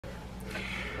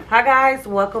Hi guys,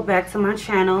 welcome back to my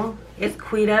channel. It's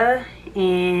Quita,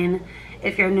 and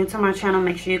if you're new to my channel,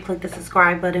 make sure you click the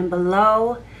subscribe button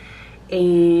below,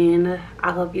 and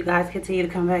I hope you guys continue to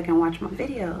come back and watch my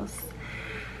videos.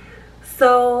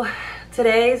 So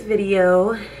today's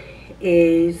video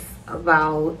is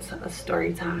about a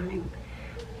story time.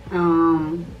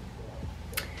 On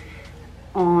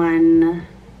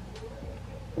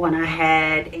when I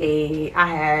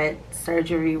had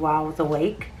surgery while I was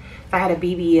awake. I had a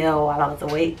BBL while I was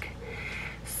awake.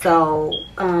 So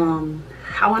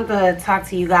I wanted to talk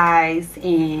to you guys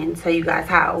and tell you guys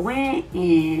how it went,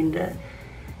 and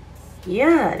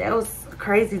yeah, that was a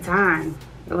crazy time.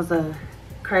 It was a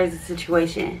crazy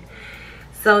situation.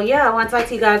 So yeah, I want to talk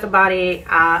to you guys about it.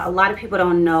 A lot of people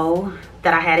don't know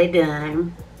that I had it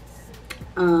done.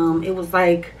 It was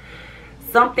like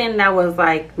something that was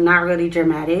like not really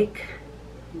dramatic,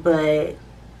 but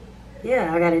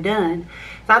yeah, I got it done.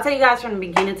 So I'll tell you guys from the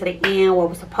beginning to the end what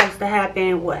was supposed to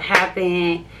happen, what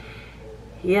happened.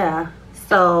 Yeah,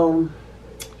 so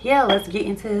yeah, let's get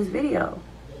into this video.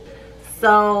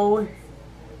 So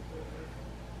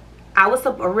I was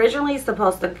originally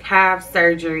supposed to have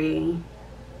surgery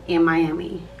in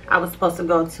Miami. I was supposed to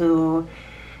go to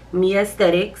Mia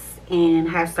Aesthetics and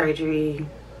have surgery.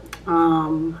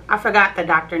 I forgot the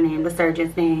doctor name, the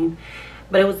surgeon's name,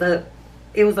 but it was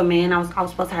a man. I was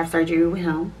supposed to have surgery with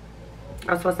him.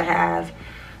 I was supposed to have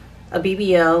a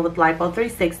BBL with Lipo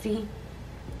 360,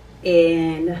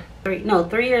 and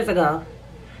 3 years ago.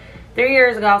 3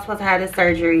 years ago, I was supposed to have this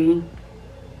surgery,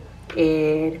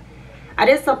 and I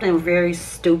did something very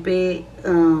stupid.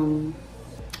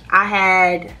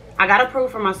 I got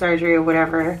approved for my surgery or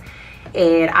whatever,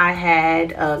 and I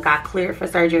had got cleared for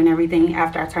surgery and everything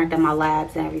after I turned in my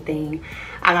labs and everything.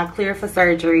 I got cleared for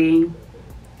surgery.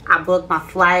 I booked my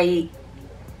flight,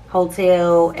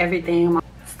 hotel, everything.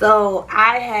 So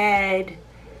I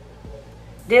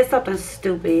did something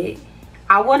stupid.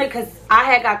 Because I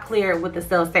had got cleared with the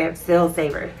Cell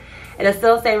Saver. And the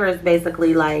Cell Saver is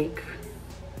basically like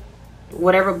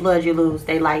whatever blood you lose,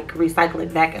 they like recycle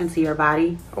it back into your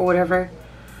body or whatever.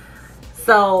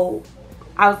 So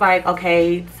I was like,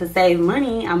 okay, to save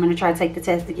money, I'm going to try to take the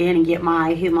test again and get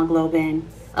my hemoglobin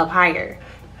up higher.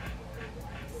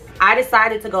 I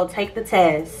decided to go take the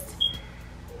test.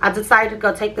 I decided to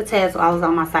go take the test while I was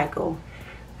on my cycle.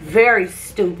 Very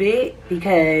stupid,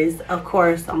 because of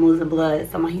course I'm losing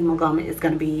blood, so my hemoglobin is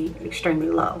going to be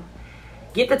extremely low.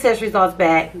 Get the test results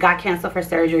back, got canceled for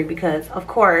surgery because of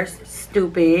course,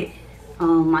 stupid,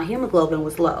 my hemoglobin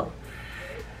was low.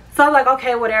 So I'm like,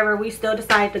 okay, whatever. We still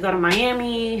decided to go to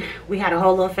Miami. We had a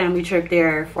whole little family trip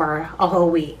there for a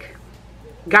whole week.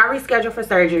 Got rescheduled for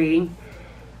surgery.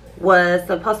 Was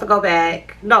supposed to go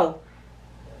back. No,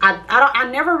 I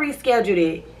never rescheduled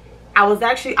it. I was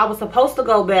supposed to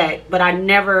go back, but I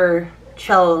never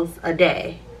chose a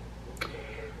day.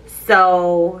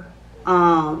 So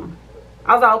I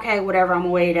was like, okay, whatever, I'm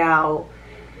gonna wait out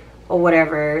or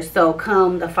whatever. So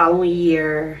come the following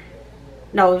year,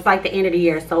 no, it was like the end of the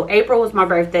year, so April was my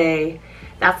birthday.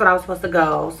 That's what I was supposed to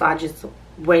go. So I just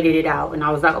waited it out, and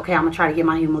I was like, okay, I'm gonna try to get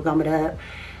my hemoglobin up,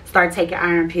 start taking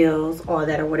iron pills, all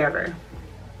that or whatever.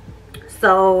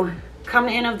 So come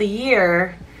the end of the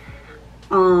year,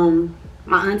 my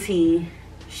auntie,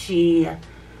 she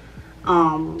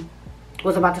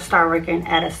was about to start working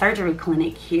at a surgery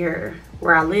clinic here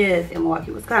where I live in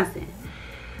Milwaukee, Wisconsin.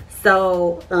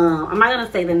 So I'm not gonna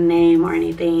say the name or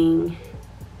anything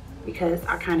because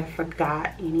I kind of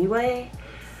forgot anyway.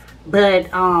 But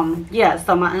yeah,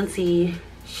 so my auntie,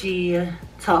 she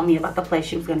told me about the place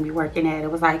she was gonna be working at.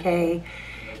 It was like, hey,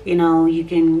 you know,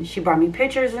 she brought me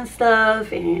pictures and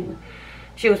stuff, and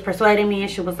she was persuading me,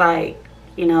 and she was like,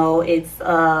 you know, it's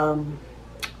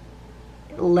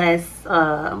less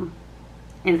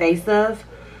invasive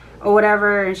or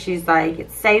whatever, and she's like,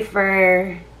 it's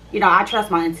safer. You know, I trust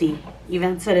my auntie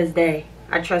even to this day.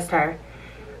 I trust her,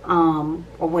 or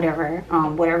whatever.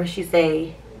 Whatever she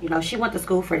say, you know, she went to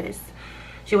school for this.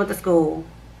 She went to school.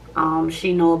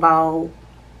 She knew about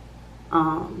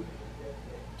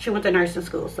she went to nursing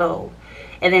school, so,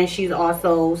 and then she's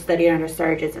also studied under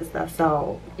surgeons and stuff,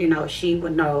 so, you know, she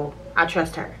would know. I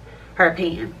trust her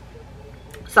opinion.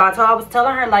 So I was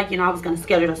telling her, like, you know, I was going to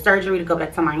schedule a surgery to go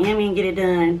back to Miami and get it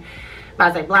done.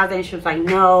 Blase, blase. And she was like,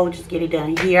 no, just get it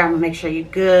done here. I'm going to make sure you're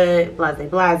good. Blase,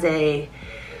 blase.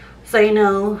 So, you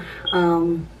know,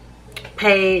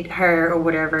 paid her or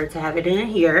whatever to have it done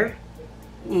here.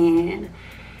 And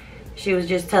she was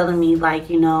just telling me, like,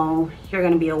 you know, you're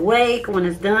going to be awake when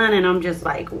it's done. And I'm just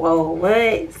like, whoa,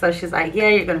 what? So she's like, yeah,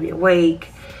 you're going to be awake.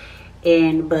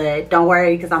 But don't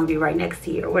worry, because I'm going to be right next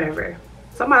to you or whatever.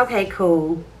 So I'm like, okay,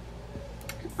 cool.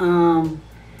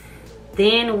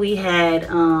 Then we had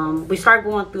we started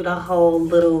going through the whole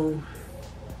little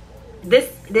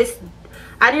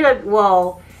I did a,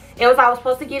 well, it was, I was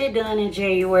supposed to get it done in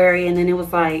January, and then it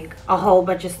was like a whole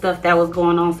bunch of stuff that was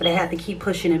going on, so they had to keep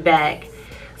pushing it back.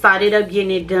 So I ended up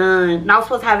getting it done, and I was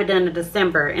supposed to have it done in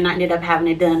December, and I ended up having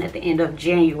it done at the end of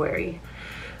January.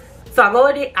 So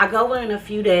I go in a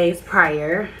few days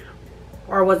prior,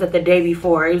 or was it the day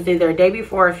before? It was either a day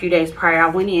before or a few days prior. I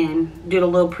went in, did a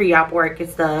little pre-op work and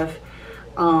stuff,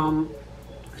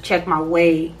 check my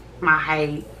weight, my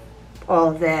height,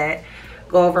 all of that,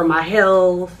 go over my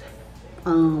health,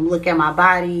 look at my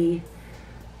body,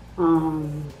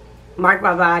 mark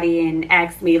my body, and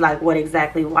ask me like what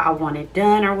exactly I wanted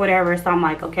done or whatever. So I'm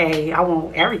like, okay, I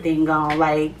want everything gone,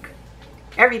 like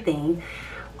everything,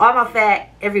 all my fat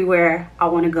everywhere. I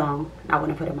want it gone. I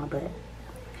want to put it in my butt.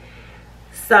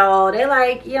 So they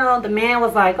like, you know, the man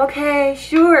was like, okay,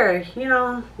 sure, you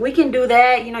know, we can do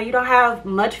that. You know, you don't have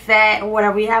much fat or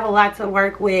whatever. We have a lot to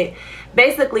work with.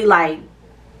 Basically, like,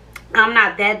 I'm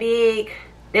not that big.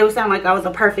 They would sound like I was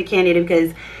a perfect candidate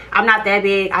because I'm not that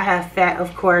big. I have fat,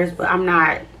 of course, but I'm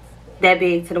not that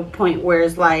big to the point where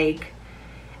it's like,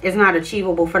 it's not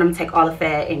achievable for them to take all the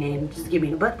fat and then just give me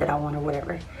the butt that I want or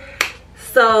whatever.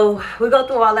 So we go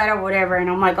through all that or whatever, and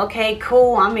I'm like, okay,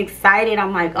 cool, I'm excited.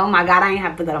 I'm like, oh my God, I ain't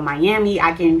have to go to Miami.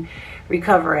 I can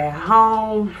recover at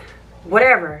home,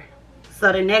 whatever.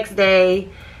 So the next day,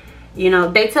 you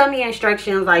know, they tell me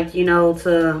instructions like, you know,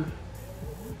 to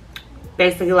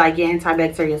basically like get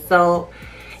antibacterial soap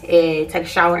and take a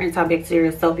shower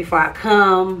antibacterial soap before I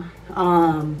come.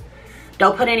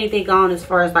 Don't put anything on as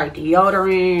far as like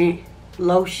deodorant,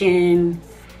 lotion,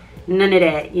 none of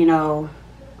that, you know.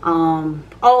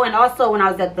 Oh, and also when I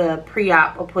was at the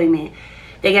pre-op appointment,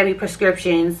 they gave me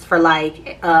prescriptions for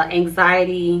like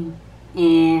anxiety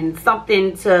and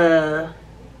something to,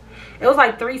 it was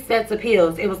like 3 sets of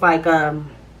pills. It was like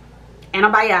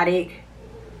antibiotic,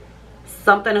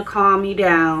 something to calm me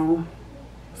down,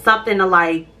 something to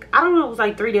like, I don't know, it was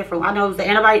like 3 different, I know it was the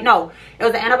antibiotic, no, it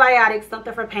was the antibiotic,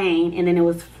 something for pain, and then it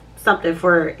was something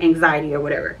for anxiety or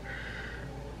whatever.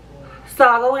 So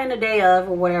I go in the day of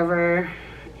or whatever,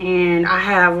 and I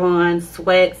have on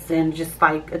sweats and just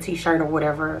like a t-shirt or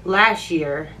whatever. Last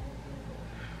year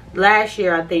I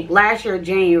think, last year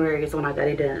January is when I got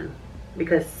it done,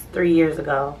 because 3 years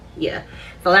ago, yeah.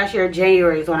 So last year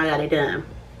January is when I got it done.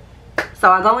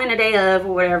 So I go in the day of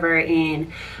or whatever,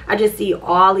 and I just see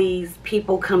all these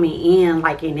people coming in,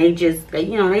 like, and they just,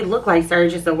 you know, they look like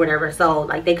surgeons or whatever. So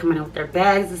like they come in with their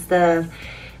bags and stuff.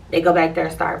 They go back there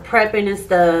and start prepping and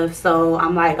stuff. So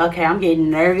I'm like, okay, I'm getting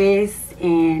nervous.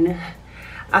 And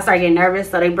I start getting nervous.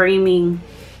 So they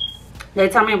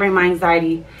tell me to bring my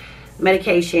anxiety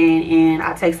medication, and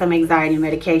I take some anxiety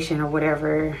medication or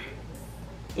whatever.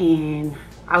 And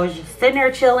I was just sitting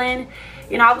there chilling.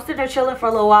 You know, I was sitting there chilling for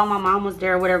a little while. My mom was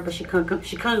there or whatever, but she couldn't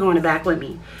go in the back with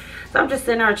me. So I'm just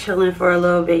sitting there chilling for a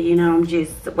little bit, you know. I'm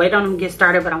just waiting on them to get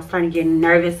started, but I'm starting to get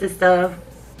nervous and stuff.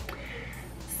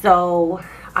 So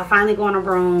I finally go in a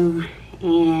room,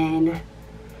 and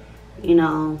you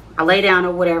know, I lay down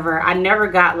or whatever. I never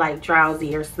got like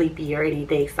drowsy or sleepy or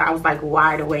anything, so I was like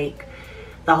wide awake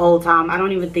the whole time. I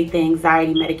don't even think the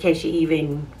anxiety medication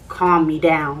even calmed me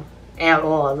down at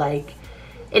all. Like,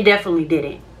 it definitely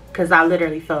didn't, because I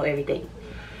literally felt everything.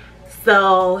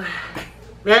 So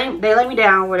they let me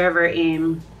down, whatever,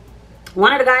 and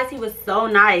one of the guys, he was so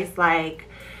nice. Like,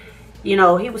 you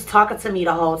know, he was talking to me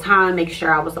the whole time, making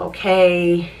sure I was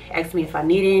okay, asked me if I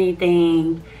needed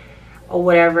anything or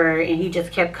whatever, and he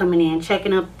just kept coming in,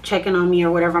 checking on me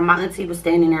or whatever. My auntie was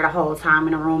standing there the whole time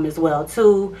in the room as well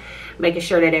too, making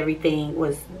sure that everything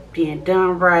was being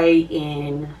done right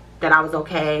and that I was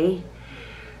okay.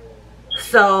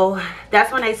 So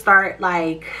that's when they start,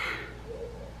 like,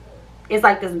 it's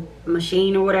like this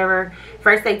machine or whatever.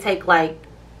 First they take like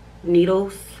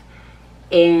needles,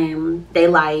 and they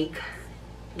like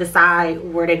decide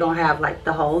where they're gonna have like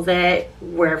the holes at,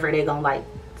 wherever they're gonna like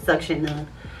suction the,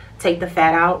 take the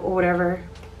fat out or whatever.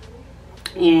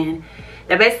 And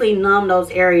they basically numb those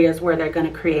areas where they're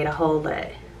gonna create a hole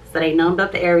at. So they numbed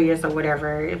up the areas or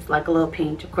whatever. It's like a little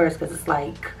pinch, of course, because it's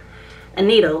like a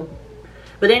needle.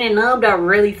 But then it numbed up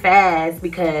really fast,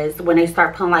 because when they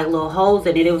start putting like little holes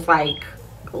in it, it was like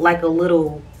a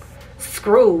little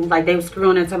screw, like they were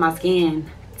screwing into my skin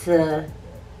to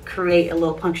create a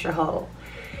little puncture hole.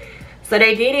 So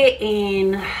they did it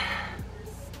in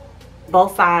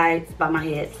both sides by my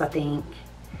hips, I think.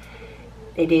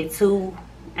 They did 2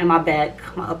 in my back,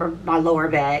 my lower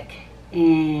back,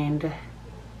 and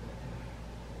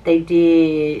they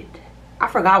did, I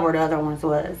forgot where the other ones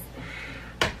was.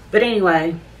 But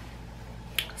anyway,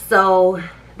 So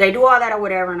they do all that or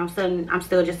whatever, and I'm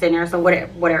still just sitting there. So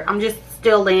whatever, I'm just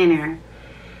still laying there.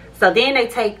 So then they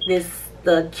take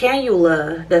the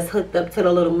cannula that's hooked up to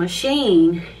the little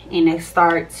machine, and they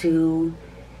start to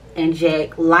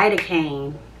inject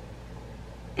lidocaine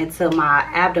into my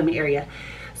abdomen area.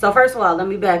 So first of all, let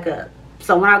me back up.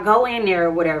 So when I go in there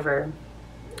or whatever,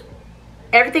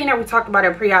 everything that we talked about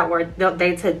at pre-op, where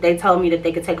they told me that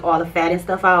they could take all the fat and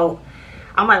stuff out.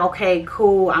 I'm like, okay,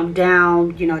 cool, I'm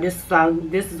down. You know, this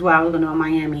is what I was gonna do in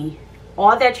Miami.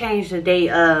 All that changed the day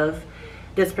of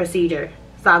this procedure.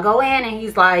 So I go in and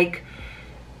he's like,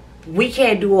 we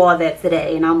can't do all that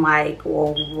today. And I'm like,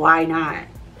 well, why not?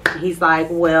 He's like,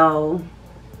 well,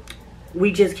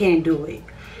 we just can't do it.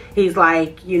 He's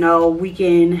like, you know, we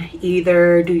can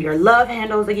either do your love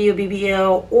handles and give you a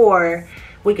BBL, or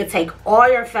we could take all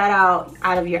your fat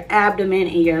out of your abdomen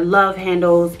and your love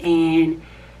handles, and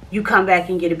you come back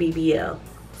and get a BBL.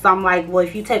 So I'm like, well,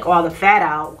 if you take all the fat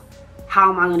out, how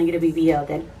am I going to get a BBL?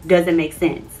 That doesn't make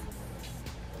sense.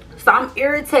 So I'm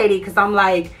irritated because I'm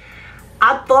like,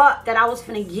 I thought that I was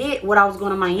finna get what I was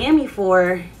going to Miami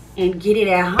for and get it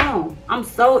at home. I'm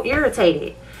so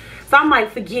irritated. So I'm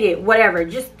like, forget it, whatever.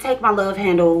 Just take my love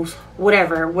handles,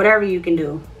 whatever you can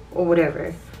do, or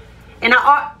whatever. And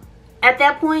at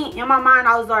that point in my mind,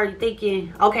 I was already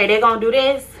thinking, okay, they're gonna do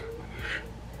this,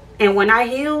 and when I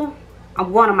heal,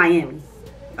 I'm going to Miami.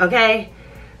 Okay,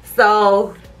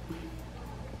 so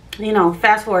you know,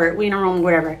 fast forward, we in a room,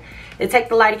 whatever. They take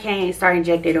the lidocaine, start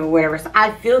injecting or whatever. So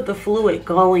I feel the fluid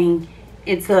going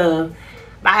into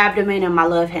my abdomen and my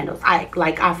love handles.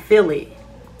 I feel it.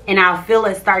 And I feel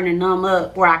it starting to numb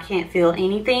up where I can't feel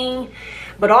anything.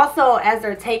 But also, as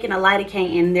they're taking the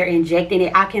lidocaine and they're injecting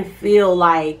it, I can feel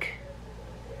like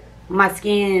my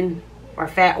skin or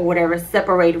fat or whatever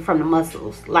separated from the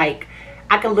muscles. Like,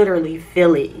 I can literally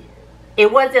feel it.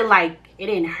 It wasn't like, it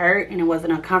didn't hurt and it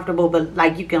wasn't uncomfortable, but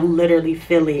like you can literally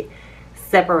feel it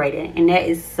separated. And that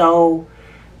is so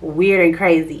weird and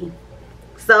crazy.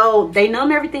 So they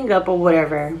numb everything up or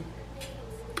whatever.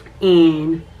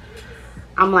 And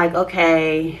I'm like,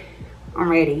 okay, I'm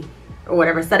ready or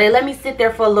whatever. So they let me sit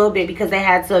there for a little bit because they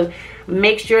had to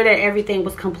make sure that everything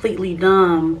was completely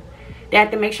numb. They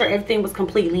had to make sure everything was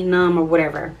completely numb or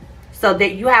whatever. So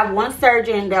that you have one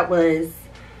surgeon that was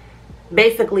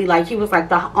basically like, he was like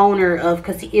the owner of,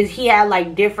 because he had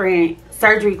like different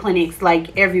surgery clinics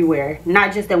like everywhere,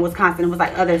 not just in Wisconsin. It was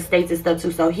like other states and stuff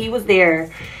too. So he was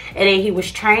there, and then he was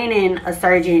training a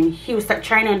surgeon. He was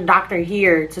training a doctor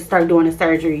here to start doing the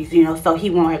surgeries, you know, so he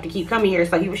won't have to keep coming here.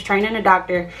 So he was training a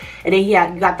doctor, and then you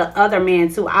got the other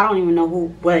man too. I don't even know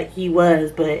what he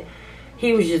was, but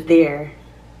he was just there.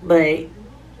 But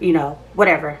you know,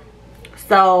 whatever.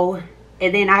 So,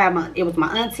 and then it was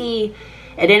my auntie,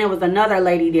 and then it was another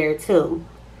lady there too,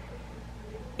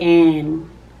 and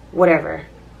whatever.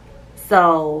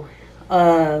 So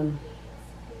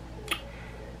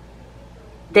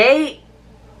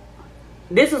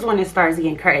this is when it starts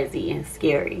getting crazy and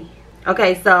scary.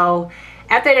 Okay, so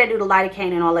after they do the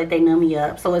lidocaine and all that, they numb me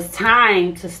up. So it's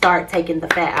time to start taking the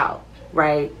fat out,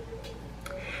 right?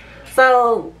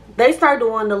 So they start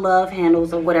doing the love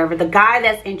handles or whatever. The guy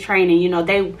that's in training, you know,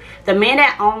 the man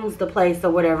that owns the place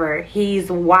or whatever,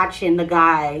 he's watching the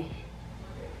guy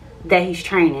that he's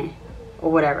training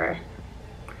or whatever.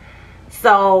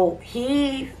 So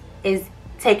he is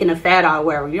taking the fat out or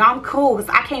whatever. You know, I'm cool because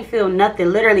I can't feel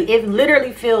nothing. Literally, it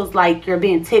literally feels like you're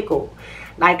being tickled.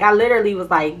 Like, I literally was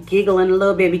like giggling a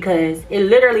little bit because it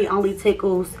literally only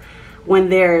tickles when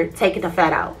they're taking the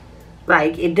fat out.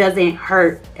 Like, it doesn't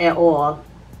hurt at all.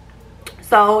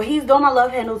 So he's doing my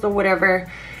love handles or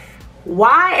whatever.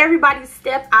 Why everybody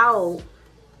step out?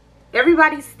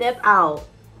 Everybody step out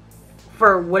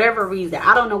for whatever reason.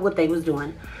 I don't know what they was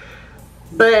doing.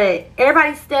 But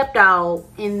everybody stepped out,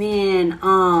 and then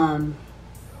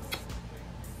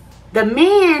the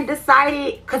man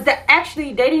decided, because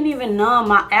they didn't even numb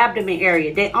my abdomen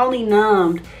area. They only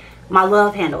numbed my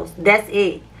love handles. That's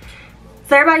it.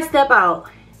 So everybody step out,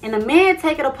 and the man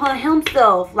take it upon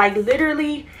himself, like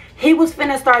literally, he was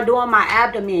finna start doing my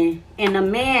abdomen. And the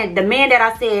man that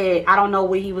I said I don't know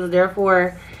what he was there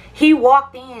for, he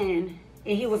walked in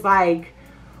and he was like,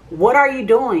 what are you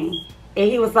doing? And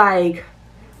he was like,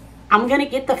 I'm gonna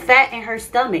get the fat in her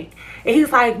stomach. And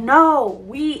he's like, no,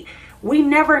 we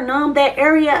never numbed that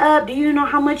area up. Do you know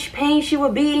how much pain she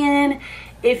would be in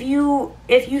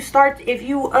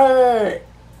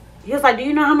he was like, do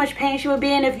you know how much pain she would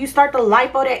be in if you start to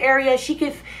lipo that area?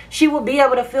 She would be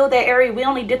able to feel that area. We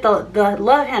only did the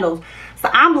love handles.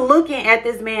 So I'm looking at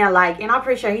this man like, and I'm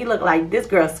pretty sure he looked like, this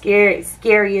girl scary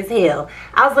as hell.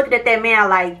 I was looking at that man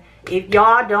like, if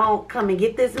y'all don't come and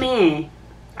get this man,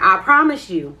 I promise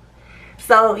you.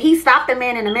 So he stopped the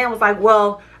man, and the man was like,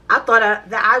 well, I thought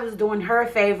that I was doing her a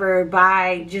favor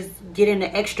by just getting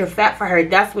the extra fat for her.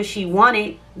 That's what she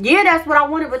wanted. Yeah, that's what I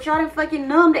wanted, but y'all didn't fucking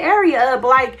numb the area up.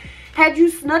 Like, had you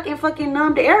snuck and fucking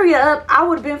numbed the area up, I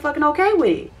would have been fucking okay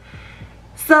with it.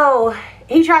 So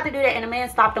he tried to do that, and the man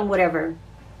stopped him, whatever.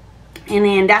 And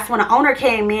then that's when the owner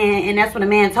came in, and that's when the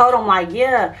man told him, like,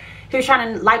 yeah, he was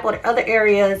trying to lipo the other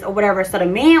areas or whatever. So the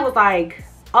man was like,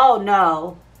 oh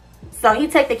no. So he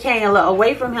take the cannula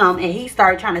away from him, and he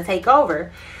started trying to take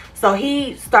over. So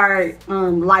he started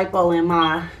lipoing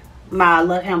my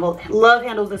love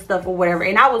handles and stuff or whatever.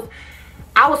 And I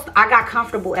got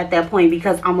comfortable at that point,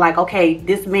 because I'm like, okay,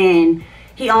 this man,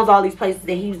 he owns all these places,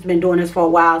 and he's been doing this for a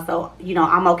while. So, you know,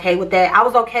 I'm okay with that. I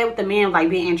was okay with the man like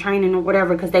being in training or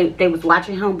whatever, because they was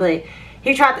watching him. But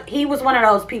he was one of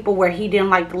those people where he didn't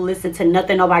like to listen to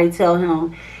nothing nobody tell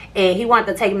him. And he wanted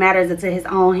to take matters into his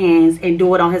own hands and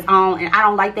do it on his own. And I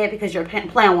don't like that, because you're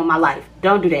playing with my life.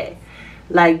 Don't do that.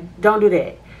 Like, don't do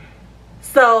that.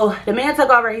 So the man took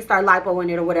over. He started lipoing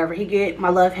it or whatever. He get my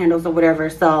love handles or whatever.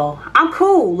 So I'm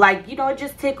cool. Like, you know, it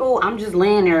just tickled. I'm just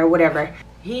laying there or whatever.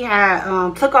 He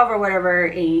had took over or whatever,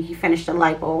 and he finished the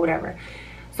lipo or whatever.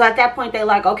 So at that point, they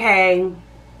like, okay,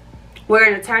 we're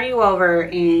gonna turn you over,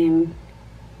 and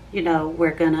you know,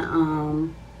 we're gonna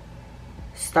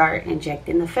start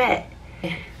injecting the fat.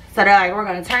 So they're like, we're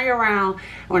gonna turn you around,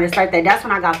 we're gonna start that. That's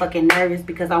when I got fucking nervous,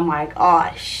 because I'm like,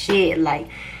 oh shit, like,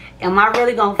 am I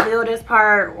really gonna feel this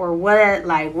part or what?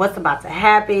 Like, what's about to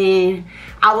happen?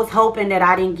 I was hoping that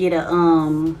I didn't get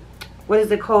a what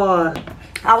is it called?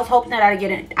 I was hoping that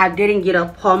I didn't get a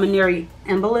pulmonary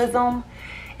embolism.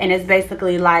 And it's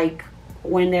basically like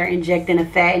when they're injecting a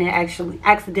fat and it actually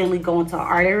accidentally go into an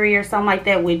artery or something like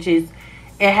that, which is,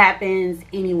 it happens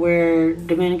anywhere,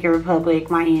 Dominican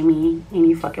Republic, Miami,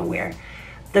 any fucking where.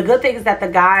 The good thing is that the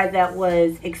guy that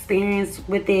was experienced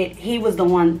with it, he was the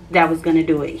one that was going to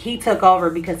do it. He took over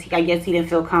because I guess he didn't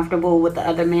feel comfortable with the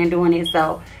other man doing it.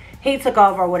 So he took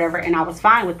over or whatever, and I was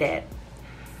fine with that.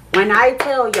 When I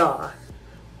tell y'all,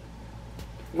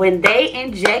 when they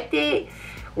injected,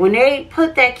 when they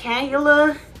put that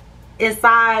cannula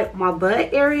inside my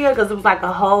butt area, because it was like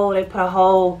a hole, they put a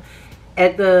hole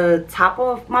at the top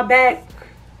of my back.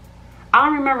 I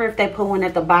don't remember if they put one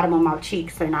at the bottom of my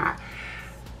cheeks or not.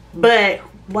 But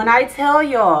when I tell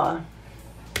y'all,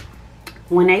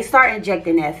 when they start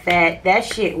injecting that fat, that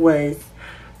shit was,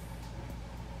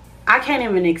 I can't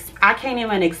even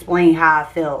explain how I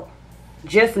felt.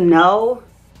 Just know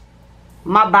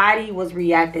my body was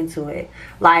reacting to it.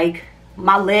 Like,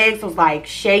 my legs was like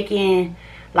shaking,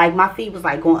 like my feet was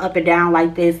like going up and down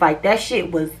like this. Like, that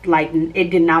shit was like,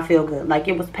 it did not feel good. Like,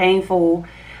 it was painful.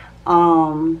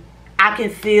 I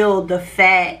can feel the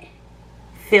fat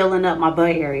filling up my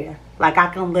butt area. Like,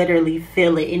 I can literally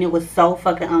feel it, and it was so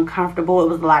fucking uncomfortable. It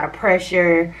was a lot of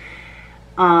pressure.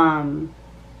 That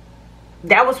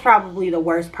was probably the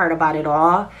worst part about it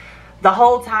all. The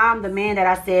whole time the man that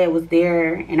I said was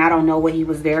there, and I don't know what he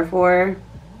was there for,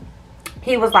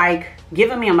 he was like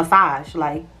giving me a massage.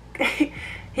 Like,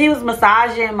 he was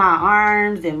massaging my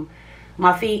arms and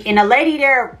my feet, and the lady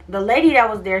that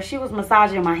was there, she was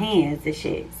massaging my hands and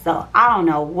shit. So I don't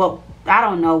know what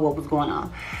was going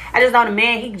on. I just know the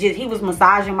man, he was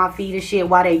massaging my feet and shit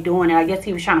while they doing it. I guess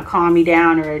he was trying to calm me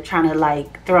down or trying to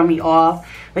like throw me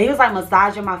off, but he was like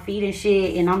massaging my feet and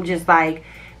shit, and I'm just like,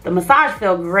 the massage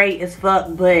felt great as fuck,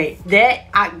 but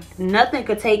nothing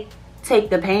could take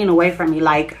the pain away from me.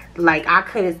 Like I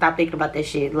couldn't stop thinking about that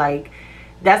shit. Like,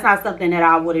 that's not something that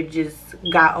I would have just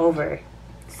got over.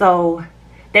 So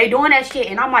they doing that shit,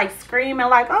 and I'm like screaming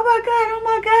like, oh my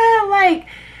god, like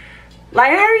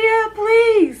hurry up,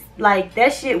 please. Like,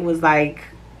 that shit was like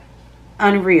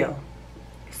unreal.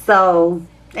 So,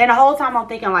 and the whole time I'm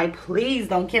thinking like, please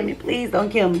don't kill me, please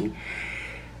don't kill me.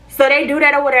 So they do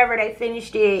that or whatever, they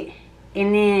finished it,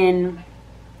 and then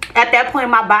at that point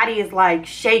my body is like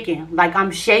shaking. Like, I'm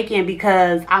shaking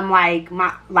because I'm like,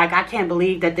 I can't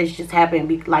believe that this just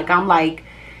happened. Like, I'm like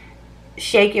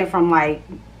shaking from like,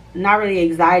 not really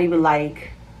anxiety, but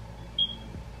like,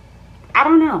 I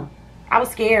don't know. I was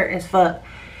scared as fuck,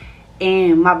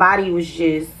 and my body was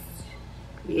just,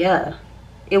 yeah,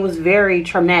 it was very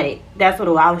traumatic. That's what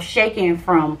it was. I was shaking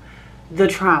from the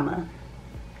trauma.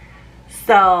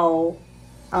 So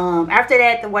after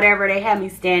that, whatever, they had me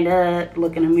stand up,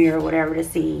 look in the mirror, whatever, to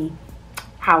see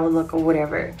how it looked or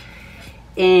whatever.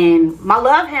 And my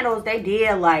love handles, they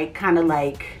did like kind of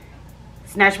like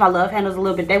snatch my love handles a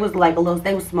little bit. They was like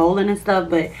they was swollen and stuff,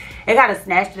 but it kind of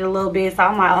snatched it a little bit. So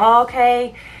I'm like, oh,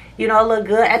 okay. You know, it looked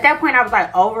good. At that point, I was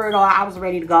like over it all. I was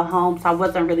ready to go home, so I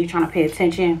wasn't really trying to pay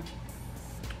attention.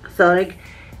 So they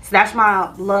snatched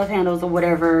my love handles or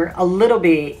whatever a little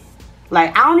bit.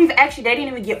 Like, I don't even, actually, they didn't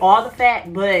even get all the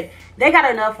fat, but they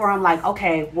got enough where I'm like,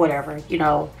 okay, whatever, you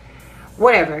know,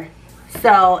 whatever.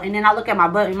 So, and then I look at my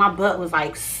butt, and my butt was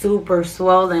like super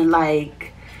swollen.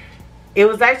 Like, it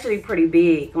was actually pretty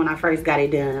big when I first got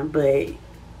it done, but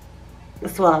the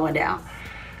swelling went down.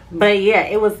 But yeah,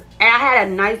 it was, I had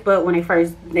a nice butt when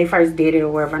they first did it or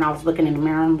whatever, and I was looking in the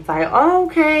mirror and I was like, oh,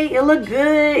 okay, it looked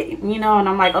good, you know, and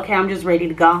I'm like, okay, I'm just ready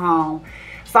to go home.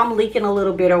 So I'm leaking a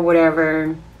little bit or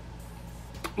whatever.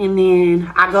 And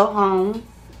then I go home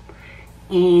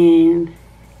and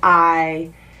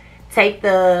I take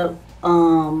the,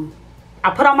 I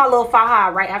put on my little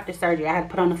faja right after surgery. I had to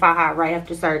put on the faja right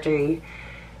after surgery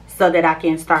so that I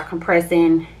can start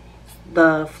compressing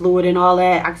the fluid and all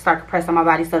that. I can start compressing my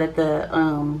body so that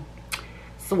the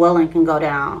swelling can go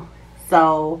down.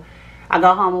 So I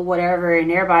go home or whatever,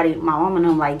 and everybody, my mom and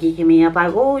them, like geeking me up,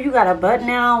 like, oh, you got a butt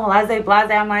now, blase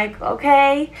blase. I'm like,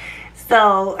 okay.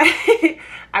 So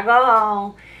I go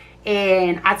home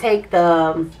and I take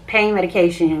the pain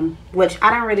medication, which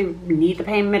I didn't really need the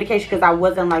pain medication because I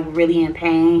wasn't like really in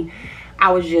pain.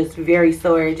 I was just very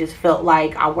sore. It just felt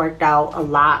like I worked out a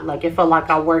lot. Like, it felt like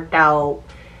I worked out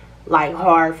like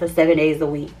hard for 7 days a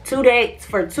week. 2 days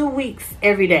for 2 weeks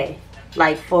every day,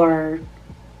 like for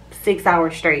 6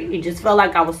 hours straight. It just felt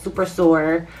like I was super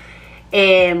sore,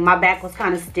 and my back was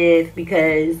kind of stiff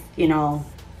because, you know,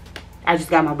 I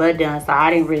just got my butt done, so I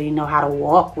didn't really know how to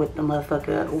walk with the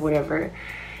motherfucker or whatever.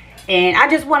 And I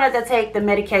just wanted to take the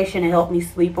medication to help me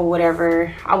sleep or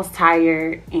whatever. I was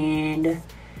tired and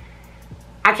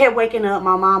I kept waking up.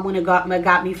 My mom went and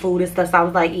got me food and stuff. So I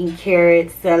was like eating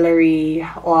carrots, celery,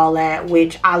 all that,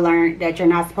 which I learned that you're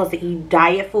not supposed to eat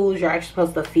diet foods. You're actually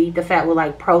supposed to feed the fat with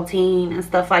like protein and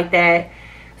stuff like that.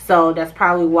 So that's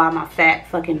probably why my fat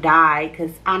fucking died.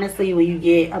 Because honestly, when you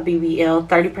get a BBL,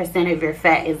 30% of your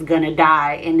fat is going to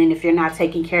die. And then if you're not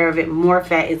taking care of it, more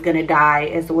fat is going to die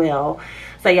as well.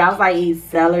 So yeah, I was like eating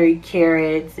celery,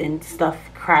 carrots, and stuff,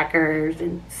 crackers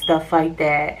and stuff like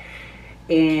that.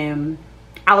 And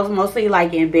I was mostly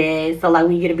like in bed. So like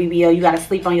when you get a BBL, you got to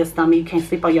sleep on your stomach. You can't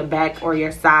sleep on your back or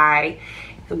your side.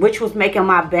 Which was making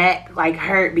my back like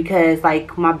hurt because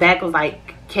like my back was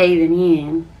like caving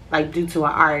in, like due to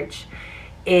an arch,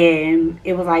 and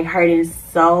it was like hurting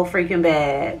so freaking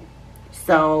bad.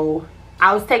 So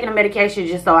I was taking the medication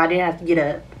just so I didn't have to get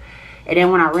up. And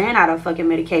then when I ran out of fucking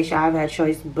medication, I had a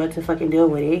choice but to fucking deal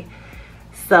with it.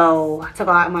 So I took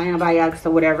all my antibiotics or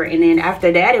whatever, and then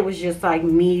after that it was just like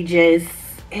me just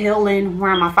healing,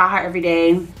 wearing my faja every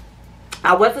day.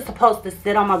 I wasn't supposed to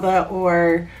sit on my butt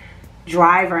or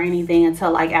drive or anything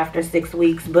until like after 6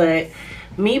 weeks, but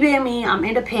me being me, I'm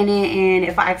independent, and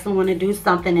if I ask someone to do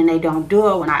something and they don't do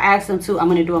it when I ask them to, I'm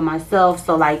gonna do it myself.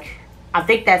 So like I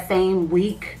think that same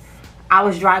week I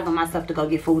was driving myself to go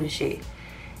get food and shit,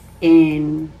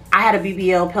 and I had a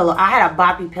BBL pillow. I had a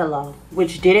boppy pillow,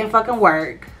 which didn't fucking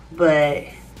work. But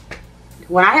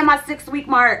when I hit my 6 week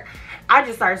mark, I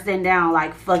just started sitting down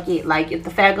like, fuck it. Like, if the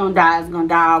fat gonna die, it's gonna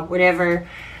die, whatever.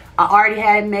 I already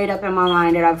had it made up in my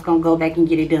mind that I was gonna go back and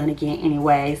get it done again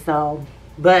anyway. So,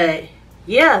 but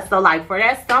yeah, so like for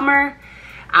that summer,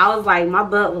 I was like, my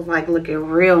butt was like looking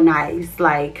real nice.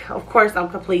 Like, of course I'm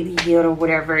completely healed or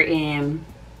whatever, and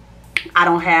I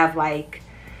don't have like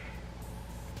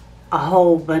a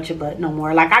whole bunch of butt no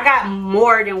more. Like, I got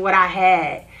more than what I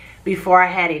had before I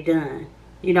had it done.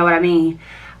 You know what I mean?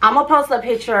 I'm gonna post a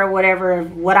picture or whatever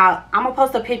of what I'm gonna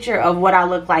post a picture of what I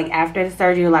look like after the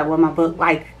surgery, like what my butt,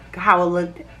 like how it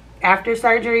looked after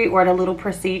surgery or the little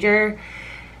procedure.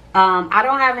 I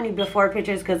don't have any before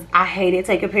pictures because I hated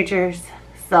taking pictures.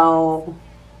 So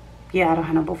yeah, I don't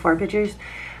have no before pictures,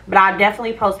 but I'll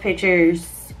definitely post pictures.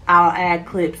 I'll add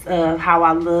clips of how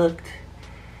I looked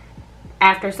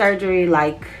after surgery,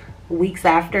 like weeks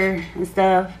after and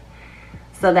stuff,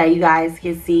 so that you guys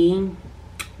can see.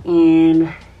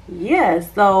 And yeah,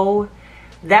 so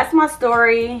that's my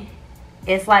story.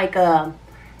 It's like a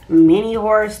mini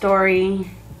horror story,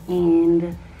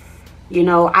 and you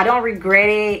know, I don't regret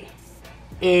it.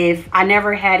 If I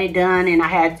never had it done and I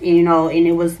had, you know, and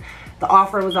it was, the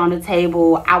offer was on the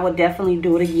table, I would definitely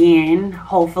do it again,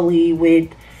 hopefully with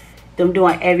them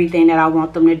doing everything that I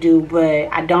want them to do. But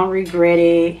I don't regret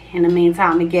it. In the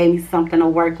meantime, it gave me something to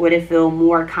work with and feel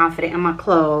more confident in my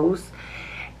clothes.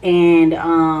 And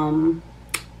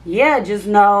yeah, just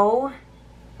know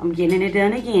I'm getting it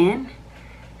done again.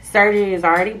 Surgery is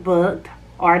already booked,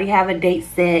 already have a date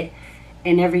set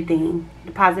and everything,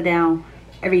 deposit down,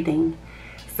 everything.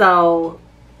 So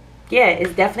yeah,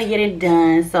 it's definitely getting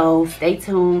done. So stay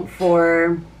tuned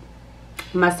for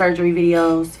my surgery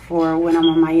videos for when I'm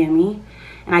in Miami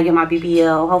and I get my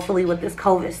BBL. Hopefully with this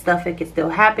COVID stuff it can still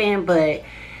happen, but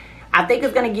I think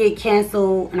it's gonna get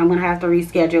canceled and I'm gonna have to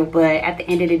reschedule. But at the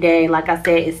end of the day, like I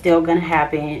said, it's still gonna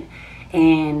happen,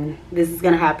 and this is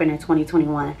gonna happen in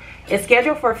 2021. It's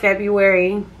scheduled for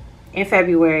February,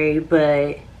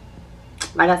 but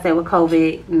like I said, with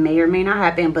COVID, may or may not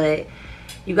happen. But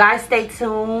you guys stay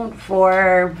tuned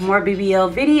for more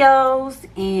BBL videos,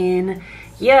 and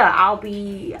yeah, I'll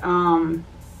be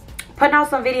putting out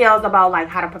some videos about like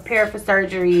how to prepare for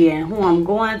surgery and who I'm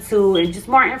going to, and just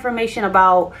more information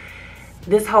about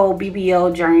this whole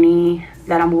BBL journey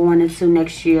that I'm going into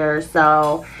next year.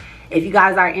 So if you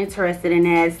guys are interested in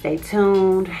that, stay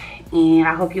tuned, and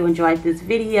I hope you enjoyed this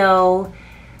video.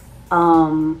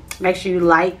 Make sure you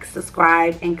like,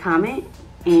 subscribe, and comment,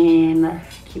 and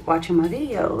keep watching my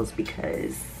videos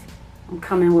because I'm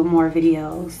coming with more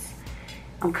videos.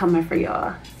 I'm coming for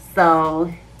y'all.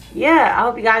 So yeah, I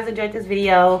hope you guys enjoyed this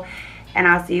video, and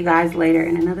I'll see you guys later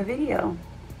in another video.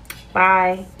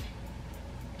 Bye.